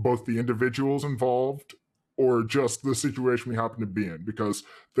both the individuals involved or just the situation we happen to be in. Because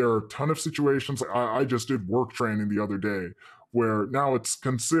there are a ton of situations. I just did work training the other day where now it's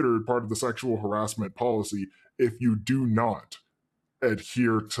considered part of the sexual harassment policy if you do not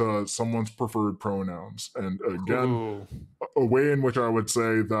adhere to someone's preferred pronouns. And again, a way in which I would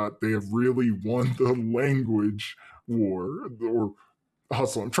say that they have really won the language war or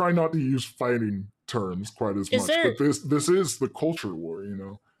hustle. I'm trying not to use fighting terms quite as much, but this is the culture war,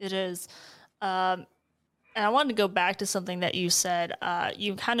 It is. And I wanted to go back to something that you said.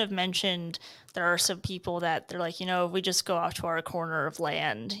 You kind of mentioned there are some people that they're like, if we just go off to our corner of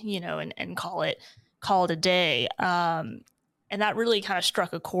land, and call it a day. And that really kind of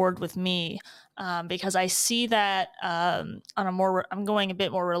struck a chord with me, because I see that on I'm going a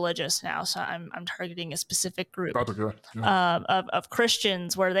bit more religious now, so I'm targeting a specific group of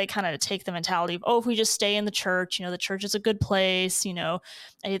Christians where they kind of take the mentality of, if we just stay in the church, the church is a good place,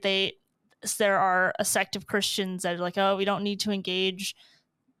 there are a sect of Christians that are like, we don't need to engage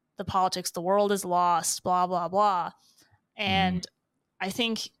the politics. The world is lost, blah, blah, blah. And I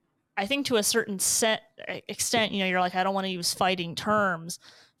think to a certain extent, you're like, I don't want to use fighting terms.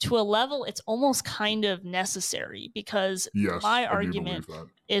 To a level, it's almost kind of necessary, because my argument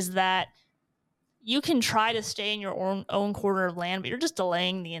is that you can try to stay in your own corner of land, but you're just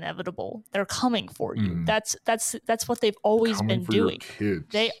delaying the inevitable. They're coming for you. That's what they've always been doing.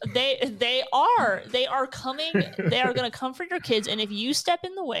 They are coming. They are going to come for your kids, and if you step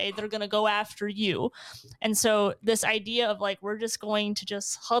in the way, they're going to go after you. And so this idea of like, we're just going to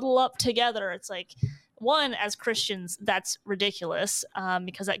just huddle up together, it's like, one, as Christians, that's ridiculous,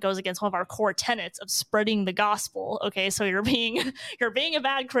 because that goes against one of our core tenets of spreading the gospel. Okay, so you're being a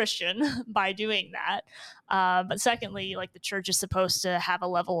bad Christian by doing that. But secondly, like, the church is supposed to have a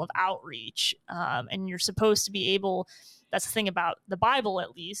level of outreach, and you're supposed to be able. That's the thing about the Bible,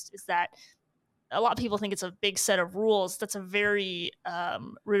 at least, is that a lot of people think it's a big set of rules. That's a very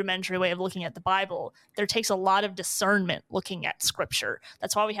rudimentary way of looking at the Bible. There takes a lot of discernment looking at scripture.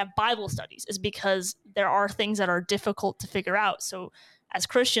 That's why we have Bible studies, is because there are things that are difficult to figure out. So as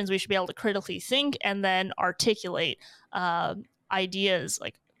Christians, we should be able to critically think and then articulate ideas,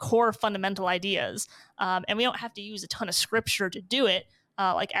 like core fundamental ideas. And we don't have to use a ton of scripture to do it.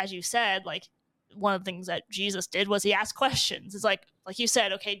 Like, as you said, like, one of the things that Jesus did was he asked questions. It's like you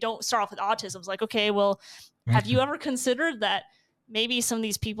said, okay, don't start off with autism. It's like, okay, well, have you ever considered that maybe some of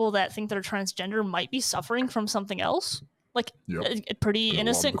these people that think they're transgender might be suffering from something else? Like, a pretty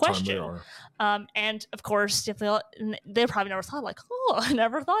innocent question. And of course, if they probably never thought, like, I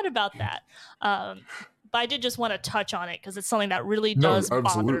never thought about that. But I did just want to touch on it because it's something that really does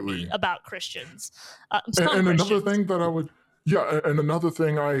bother me about Christians. And another thing that I would, and another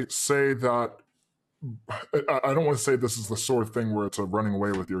thing I say that, I don't want to say this is the sort of thing where it's a running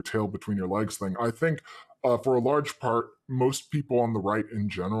away with your tail between your legs thing. I think for a large part, most people on the right in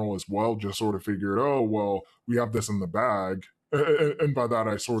general as well just sort of figured, we have this in the bag. And by that,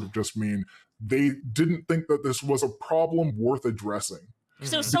 I sort of just mean they didn't think that this was a problem worth addressing.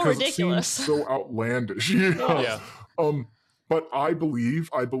 So ridiculous. It seems so outlandish. But I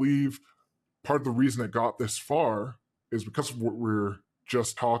believe part of the reason it got this far is because of what we're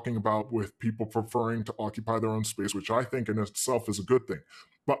just talking about, with people preferring to occupy their own space, which I think in itself is a good thing.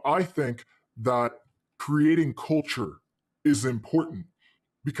 But I think that creating culture is important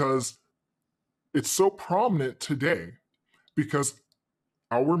because it's so prominent today, because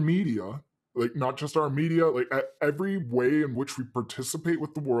our media, like, not just our media, like every way in which we participate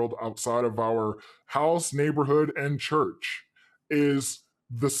with the world outside of our house, neighborhood, and church is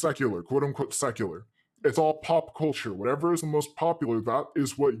the secular, quote unquote secular. It's all pop culture. Whatever is the most popular, that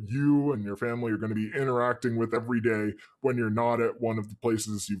is what you and your family are going to be interacting with every day when you're not at one of the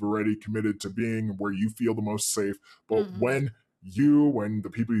places you've already committed to being, where you feel the most safe. But when the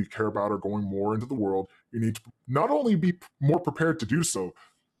people you care about are going more into the world, you need to not only be more prepared to do so,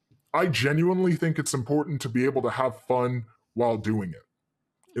 I genuinely think it's important to be able to have fun while doing it.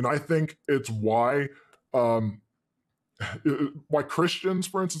 And I think it's why Christians,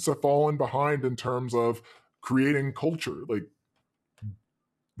 for instance, have fallen behind in terms of creating culture. Like,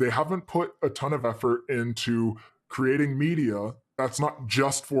 they haven't put a ton of effort into creating media that's not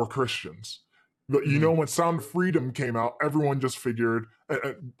just for Christians. But when Sound of Freedom came out, everyone just figured,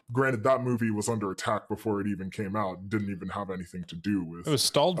 granted, that movie was under attack before it even came out. It didn't even have anything to do with... It was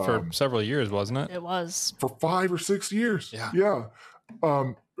stalled for several years, wasn't it? It was. For 5 or 6 years. Yeah.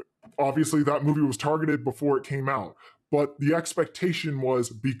 Obviously, that movie was targeted before it came out. But the expectation was,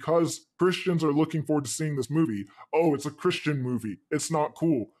 because Christians are looking forward to seeing this movie, it's a Christian movie, it's not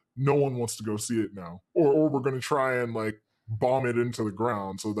cool, no one wants to go see it now. Or we're going to try and, like, bomb it into the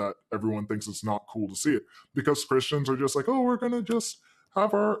ground so that everyone thinks it's not cool to see it. Because Christians are just like, we're going to just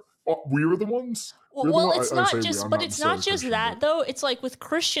have we're the ones. It's not just that, though. It's like with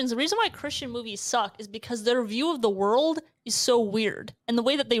Christians, the reason why Christian movies suck is because their view of the world is so weird. And the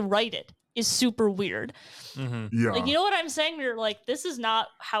way that they write it is super weird. Yeah. Like, you know what I'm saying? You're like, this is not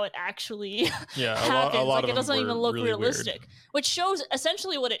how it actually happens. A lot like, it doesn't even look really realistic. Weird. Which shows,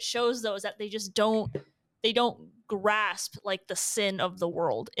 essentially what it shows, though, is that they just don't grasp like the sin of the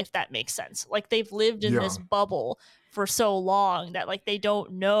world, if that makes sense. Like they've lived in Yeah. this bubble for so long that like they don't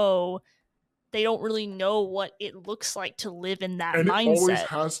really know what it looks like to live in that And mindset. it always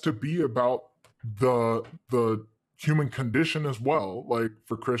has to be about the human condition as well. Like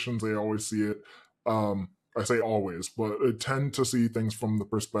for Christians, they always see it. I say always, but they tend to see things from the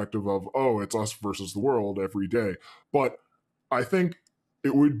perspective of, oh, it's us versus the world every day. But I think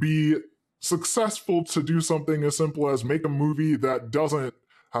it would be successful to do something as simple as make a movie that doesn't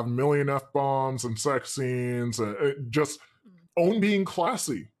have a million F-bombs and sex scenes and just own being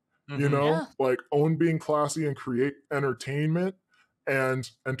classy. You know, Yeah. like own being classy and create entertainment and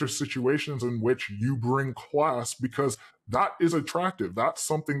enter situations in which you bring class, because that is attractive. That's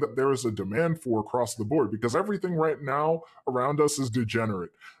something that there is a demand for across the board, because everything right now around us is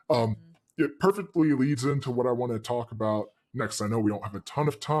degenerate. It perfectly leads into what I want to talk about next. I know we don't have a ton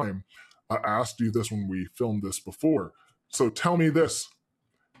of time. I asked you this when we filmed this before. So tell me this.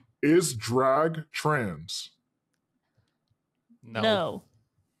 Is drag trans? No.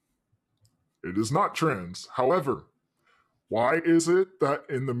 It is not trans. However, why is it that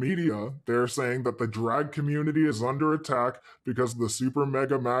in the media they're saying that the drag community is under attack because of the super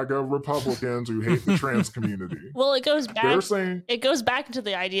mega MAGA Republicans who hate the trans community? Well, it goes back. They're saying It goes back to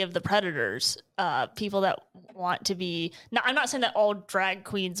the idea of the predators, people that want to be. Now, I'm not saying that all drag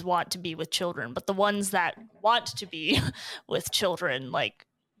queens want to be with children, but the ones that want to be with children, like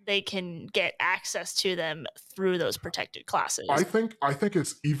they can get access to them through those protected classes. I think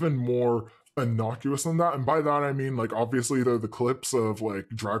it's even more innocuous than that, and by that I mean, like, obviously there are the clips of like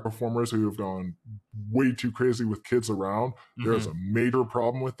drag performers who have gone way too crazy with kids around. There's a major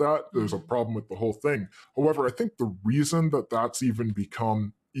problem with that. There's a problem with the whole thing. However, I think the reason that that's even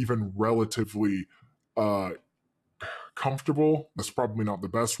become even relatively comfortable, that's probably not the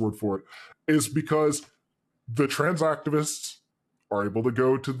best word for it, is because the trans activists are able to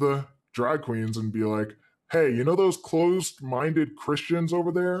go to the drag queens and be like, hey, you know those closed-minded Christians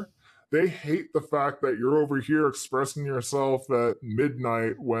over there? They hate the fact that you're over here expressing yourself at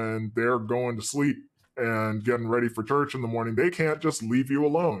midnight when they're going to sleep and getting ready for church in the morning. They can't just leave you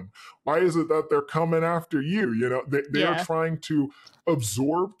alone. Why is it that they're coming after you? You know, they are trying to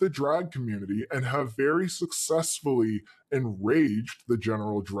absorb the drag community and have very successfully enraged the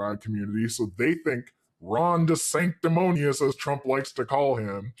general drag community. So they think Ron DeSanctimonious, as Trump likes to call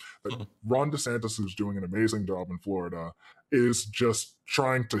him, Ron DeSantis, who's doing an amazing job in Florida, is just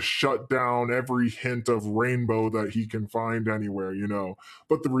trying to shut down every hint of rainbow that he can find anywhere, you know.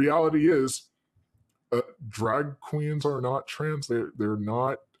 But the reality is, drag queens are not trans. They're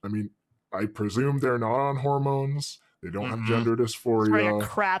not. I mean, I presume they're not on hormones. They don't have gender dysphoria. Wearing a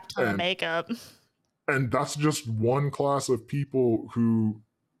crap ton of makeup. And that's just one class of people who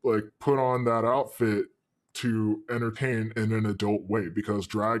like put on that outfit to entertain in an adult way, because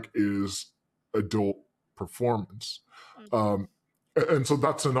drag is adult performance. And so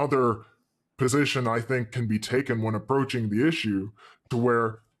that's another position I think can be taken when approaching the issue, to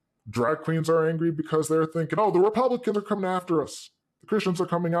where drag queens are angry because they're thinking, oh, the Republicans are coming after us. The Christians are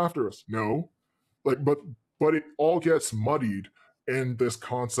coming after us. No, like, but it all gets muddied in this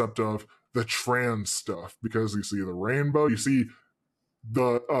concept of the trans stuff, because you see the rainbow, you see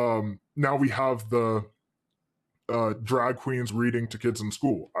the now we have the drag queens reading to kids in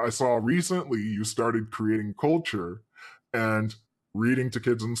school. I saw recently you started creating culture and reading to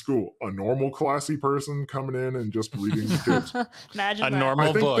kids in school. A normal, classy person coming in and just reading to kids. Imagine a that. normal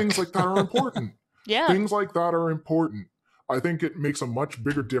I think book. things like that are important. Yeah. Things like that are important. I think it makes a much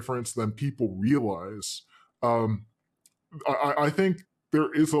bigger difference than people realize. I think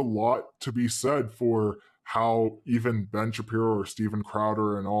there is a lot to be said for how even Ben Shapiro or Steven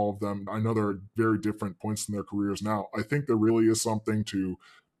Crowder and all of them, I know they're at very different points in their careers now. I think there really is something to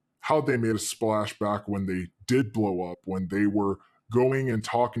how they made a splash back when they did blow up, when they were going and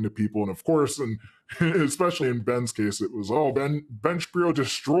talking to people. And of course, and especially in Ben's case, it was, oh, Ben Shapiro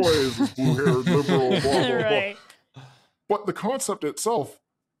destroys this blue-haired liberal, blah, blah, Right. blah. But the concept itself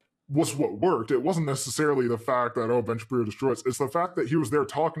was what worked. It wasn't necessarily the fact that, oh, Ben Shapiro destroys. It's the fact that he was there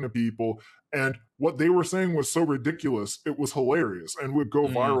talking to people, and what they were saying was so ridiculous, it was hilarious and would go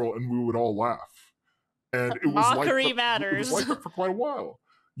viral, and we would all laugh. And it was Mockery like matters. It was like that for quite a while.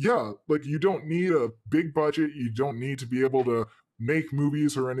 Yeah, like you don't need a big budget. You don't need to be able to make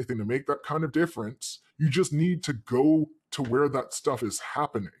movies or anything to make that kind of difference. You just need to go to where that stuff is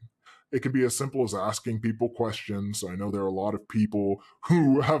happening. It can be as simple as asking people questions. I know there are a lot of people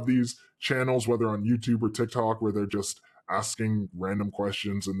who have these channels, whether on YouTube or TikTok, where they're just asking random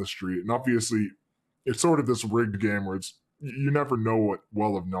questions in the street. And obviously, it's sort of this rigged game where it's you never know what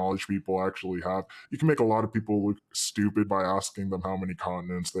well of knowledge people actually have. You can make a lot of people look stupid by asking them how many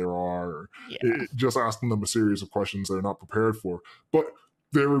continents there are, or just asking them a series of questions they're not prepared for. But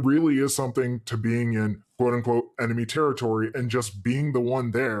there really is something to being in quote unquote enemy territory and just being the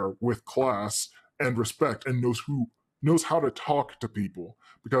one there with class and respect and knows how to talk to people.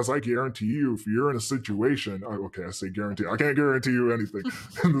 Because I guarantee you, if you're in a situation, okay, I say guarantee, I can't guarantee you anything.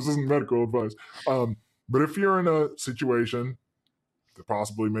 This isn't medical advice. But if you're in a situation that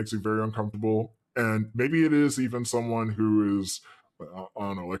possibly makes you very uncomfortable, and maybe it is even someone who is, I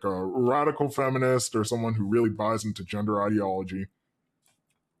don't know, like a radical feminist or someone who really buys into gender ideology,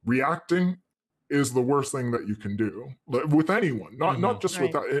 reacting is the worst thing that you can do with anyone, not just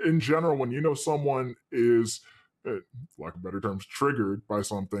with that. In general, when you know someone is, lack of better terms, triggered by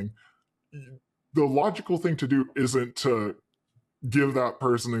something, the logical thing to do isn't to give that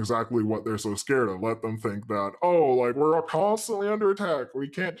person exactly what they're so scared of. Let them think that, oh, like we're constantly under attack. We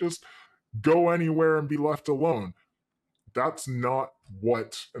can't just go anywhere and be left alone. That's not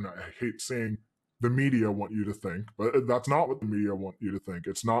what, and I hate saying the media want you to think, but that's not what the media want you to think.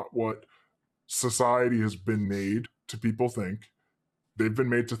 It's not what society has been made to people think. They've been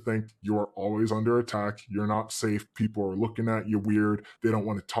made to think you're always under attack. You're not safe. People are looking at you weird. They don't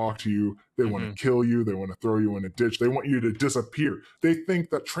want to talk to you. They want to kill you. They want to throw you in a ditch. They want you to disappear. They think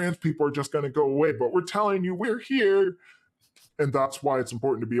that trans people are just going to go away, but we're telling you we're here. And that's why it's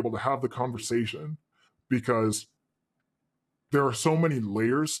important to be able to have the conversation, because there are so many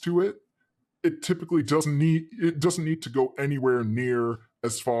layers to it. It typically doesn't need to go anywhere near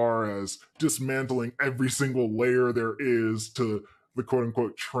as far as dismantling every single layer there is to the quote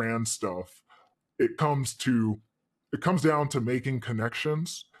unquote trans stuff. It comes down to making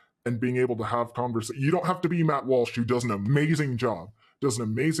connections and being able to have conversations. You don't have to be Matt Walsh, who does an amazing job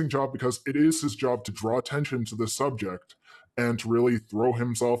because it is his job to draw attention to this subject and to really throw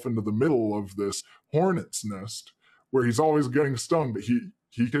himself into the middle of this hornet's nest where he's always getting stung, but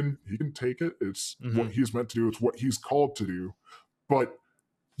he can take it. It's what he's meant to do. It's what he's called to do. But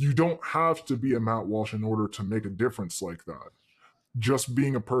you don't have to be a Matt Walsh in order to make a difference like that. Just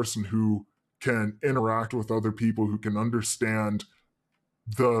being a person who can interact with other people, who can understand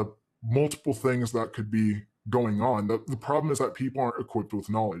the multiple things that could be going on. The problem is that people aren't equipped with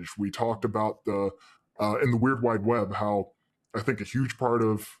knowledge. We talked about in the Weird Wide Web, how I think a huge part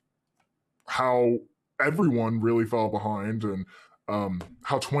of how everyone really fell behind and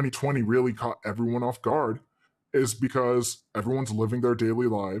how 2020 really caught everyone off guard is because everyone's living their daily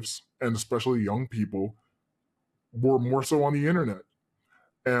lives, and especially young people were more so on the internet.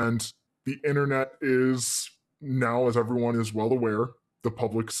 And the internet is now, as everyone is well aware, the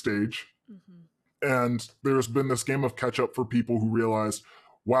public stage. And there's been this game of catch up for people who realize,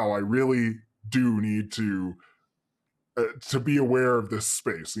 wow, I really do need to be aware of this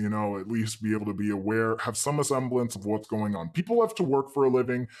space, at least be able to be aware, have some semblance of what's going on. People have to work for a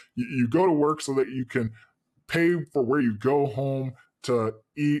living. You go to work so that you can pay for where you go home to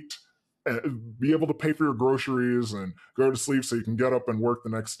eat, and be able to pay for your groceries and go to sleep so you can get up and work the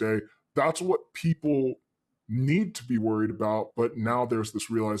next day. That's what people need to be worried about. But now there's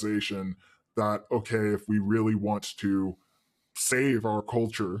this realization that, okay, if we really want to save our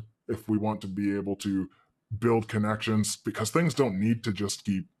culture, if we want to be able to build connections, because things don't need to just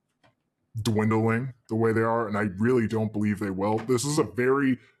keep dwindling the way they are, and I really don't believe they will. This is a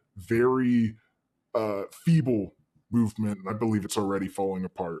very, very feeble movement, and I believe it's already falling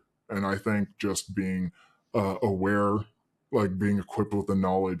apart. And I think just being aware, like being equipped with the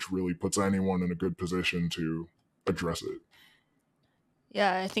knowledge, really puts anyone in a good position to address it.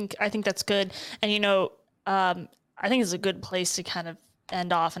 Yeah, I think that's good. And I think it's a good place to kind of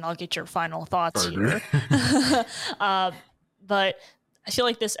end off, and I'll get your final thoughts here. But I feel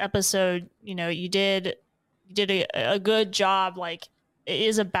like this episode, you did a good job. Like, it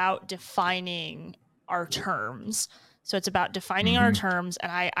is about defining our terms. So it's about defining our terms.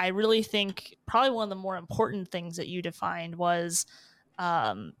 And I really think probably one of the more important things that you defined was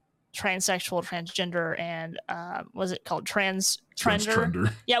transsexual, transgender, and was it called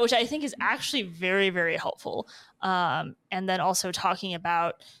transgender? Yeah, which I think is actually very, very helpful. And then also talking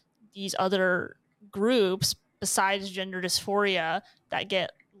about these other groups besides gender dysphoria that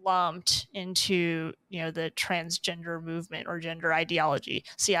get lumped into the transgender movement or gender ideology.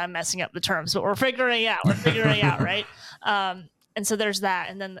 See, I'm messing up the terms, but we're figuring out right? And so there's that,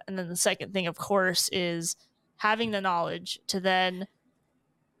 and then the second thing, of course, is having the knowledge to then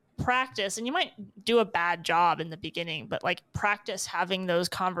practice. And you might do a bad job in the beginning, but like practice having those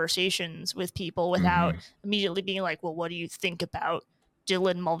conversations with people without immediately being like, well, what do you think about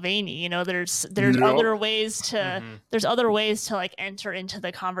Dylan Mulvaney. You know, there's Yep. other ways to there's other ways to like enter into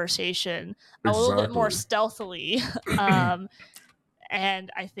the conversation a little bit more stealthily.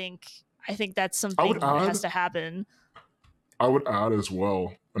 And I think that's something that has to happen. I would add as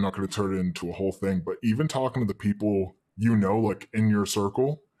well, I'm not going to turn it into a whole thing, but even talking to the people you know, like in your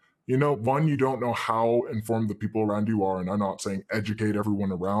circle, you know, one, you don't know how informed the people around you are, and I'm not saying educate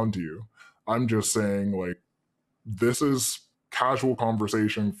everyone around you. I'm just saying, like, this is casual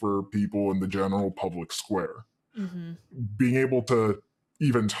conversation for people in the general public square. Being able to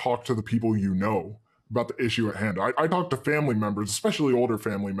even talk to the people you know about the issue at hand. I talk to family members, especially older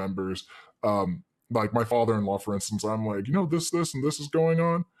family members, like my father-in-law, for instance. I'm like, you know, this, and this is going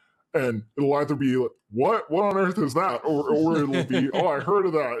on. And it'll either be like, what on earth is that? Or it'll be, oh, I heard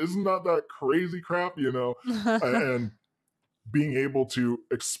of that. Isn't that crazy crap, you know? And being able to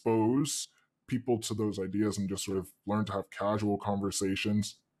expose people to those ideas and just sort of learn to have casual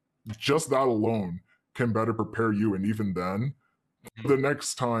conversations, just that alone can better prepare you. And even then, the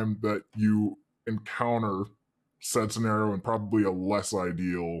next time that you encounter said scenario in probably a less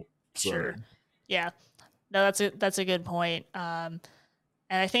ideal setting. Sure. Yeah. No, that's a good point.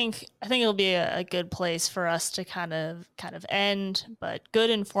 And I think it'll be a good place for us to kind of end, but good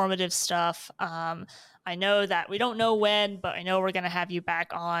informative stuff. I know that we don't know when, but I know we're going to have you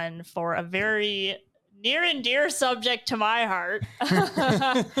back on for a very near and dear subject to my heart.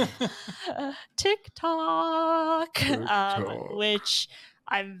 TikTok. Which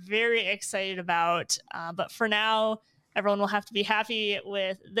I'm very excited about. But for now, everyone will have to be happy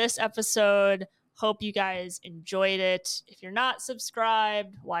with this episode. Hope you guys enjoyed it. If you're not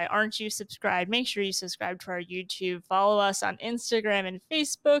subscribed, why aren't you subscribed? Make sure you subscribe to our YouTube. Follow us on Instagram and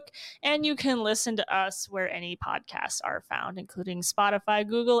Facebook, and you can listen to us where any podcasts are found, including Spotify,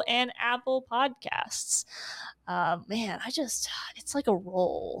 Google, and Apple Podcasts. Man, it's like a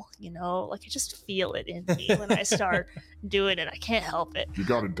roll, you know? Like I just feel it in me when I start doing it. I can't help it. You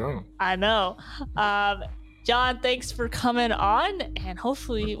got it done. I know. John, thanks for coming on, and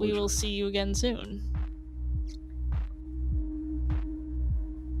hopefully we will see you again soon.